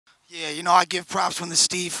Yeah, I give props when the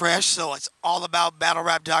Steve Fresh, so it's all about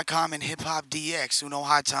battlerap.com and Hip Hop DX. Uno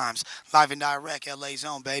High Times, live and direct, LA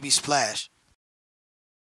Zone, baby, splash.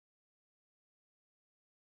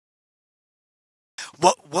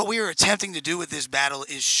 What we are attempting to do with this battle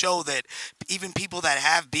is show that even people that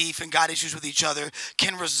have beef and got issues with each other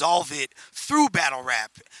can resolve it through battle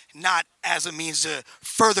rap, not as a means to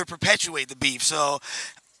further perpetuate the beef. So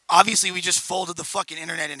obviously we just folded the fucking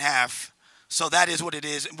internet in half. So that is what it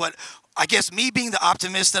is. But I guess me being the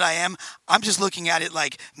optimist that I am, I'm just looking at it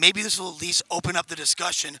like maybe this will at least open up the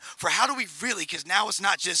discussion for how do we really, because now it's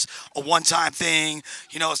not just a one-time thing.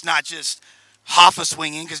 It's not just Hoffa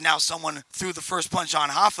swinging because now someone threw the first punch on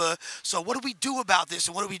Hoffa. So what do we do about this,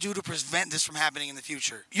 and what do we do to prevent this from happening in the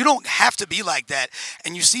future? You don't have to be like that.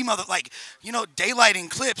 And you see Daylight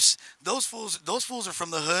and Clips. Those fools are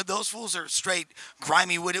from the hood. Those fools are straight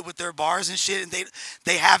grimy with it with their bars and shit. And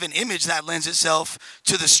they have an image that lends itself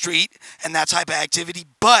to the street and that type of activity.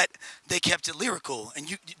 But they kept it lyrical,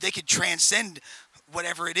 and they could transcend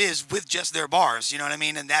whatever it is with just their bars, you know what I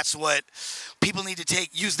mean? And that's what people need to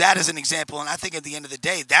use that as an example. And I think at the end of the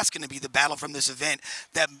day, that's going to be the battle from this event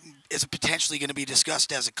that is potentially going to be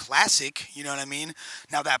discussed as a classic, you know what I mean?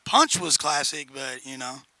 Now that punch was classic, but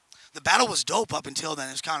the battle was dope up until then.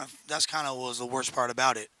 That's kind of was the worst part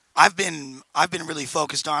about it. I've been really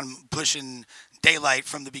focused on pushing Daylight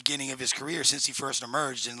from the beginning of his career since he first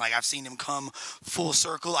emerged, and I've seen him come full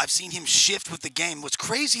circle. I've seen him shift with the game. What's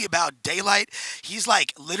crazy about Daylight, he's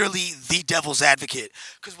literally the devil's advocate,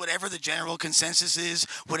 because whatever the general consensus is,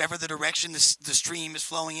 whatever the direction the stream is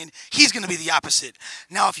flowing in, he's going to be the opposite.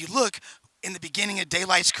 Now if you look in the beginning of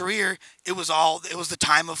Daylight's career, it was the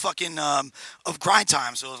time of fucking of grind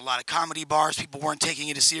time. So it was a lot of comedy bars. People weren't taking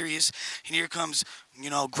it as serious. And here comes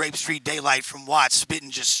Grape Street Daylight from Watts spitting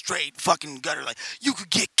just straight fucking gutter, like you could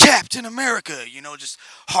get capped in America, just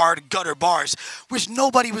hard gutter bars, which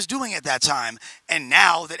nobody was doing at that time. And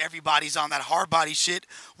now that everybody's on that hard body shit,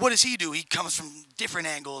 what does he do? He comes from different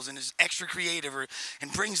angles and is extra creative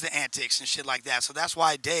and brings the antics and shit like that. So that's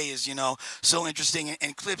why Day is so interesting.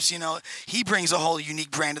 And Clips, he brings a whole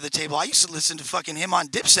unique brand to the table. I used to listen to fucking him on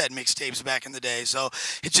Dipset mixtapes back in the day. So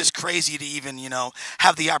it's just crazy to even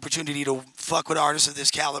have the opportunity to fuck with artists of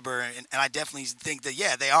this caliber. And I definitely think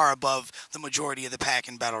that they are above the majority of the pack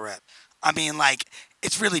in battle rap. I mean,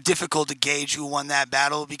 it's really difficult to gauge who won that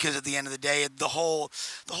battle because at the end of the day, the whole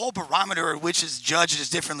barometer at which is judged is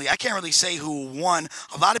differently. I can't really say who won.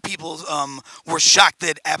 A lot of people were shocked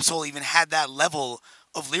that Absol even had that level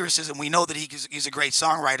of lyricism. We know that he's a great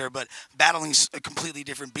songwriter, but battling's a completely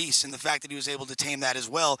different beast, and the fact that he was able to tame that as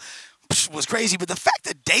well was crazy. But the fact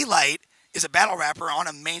that Daylight is a battle rapper on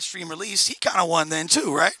a mainstream release, he kind of won then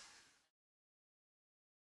too, right?